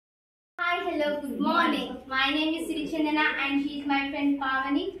Hello, good morning. My name is Siri Chandana and she is my friend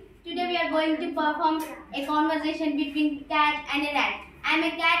Paavani. Today we are going to perform a conversation between cat and a rat. I am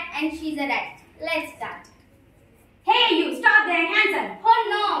a cat and she is a rat. Let's start. Hey you, stop there and answer. Oh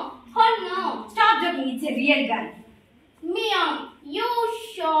no. Stop joking, it's a real girl. Meow, you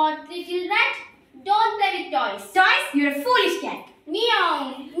short little rat. Don't play with toys. Toys, you're a foolish cat.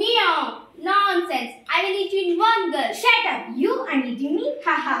 Meow. Nonsense. I will eat you in one gulp. Shut up, you are eating me.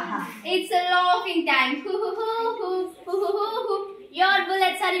 Ha ha ha. It's a laughing time. Your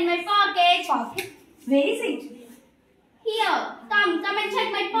bullets are in my pocket. Pocket? Where is it? Here, come and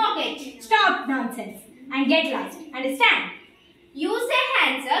check my pocket. Stop nonsense and get lost. Understand? You say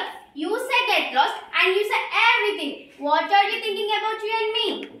hands up, you say get lost, and you say everything. What are you thinking about you and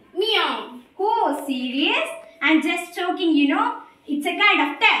me? Meow. Oh, serious? I'm just joking, you know. It's a kind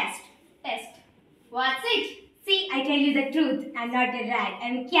of test. Test. What's it? See, I tell you the truth. I'm not a rat.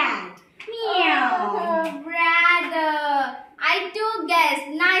 I'm a cat. Meow. Oh, brother. I too guessed.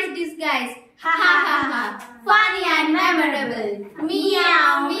 Nice disguise. Ha ha ha ha. Funny and memorable. Meow.